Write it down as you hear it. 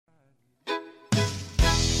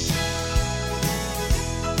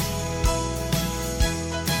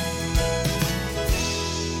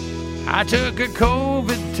I took a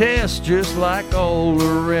COVID test just like all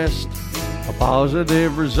the rest. A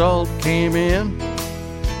positive result came in.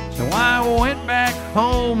 So I went back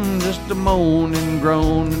home just to moan and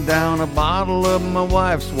groan down a bottle of my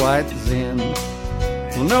wife's White Zin.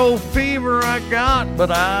 Well, no fever I got,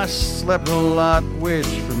 but I slept a lot, which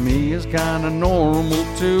for me is kind of normal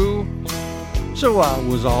too. So I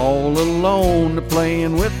was all alone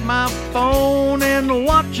playing with my phone and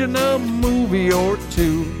watching a movie or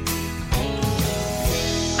two.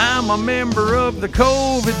 I'm a member of the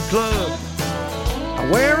COVID Club. I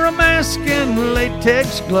wear a mask and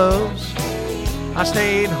latex gloves. I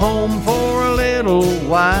stayed home for a little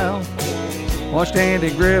while, watched Andy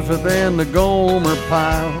Griffith and the Gomer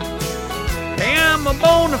Pile. Hey, I'm a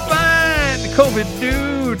bona fide COVID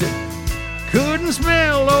dude. Couldn't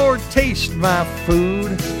smell or taste my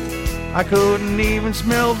food. I couldn't even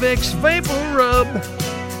smell Vicks Vapor Rub,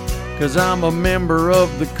 'cause I'm a member of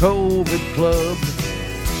the COVID Club.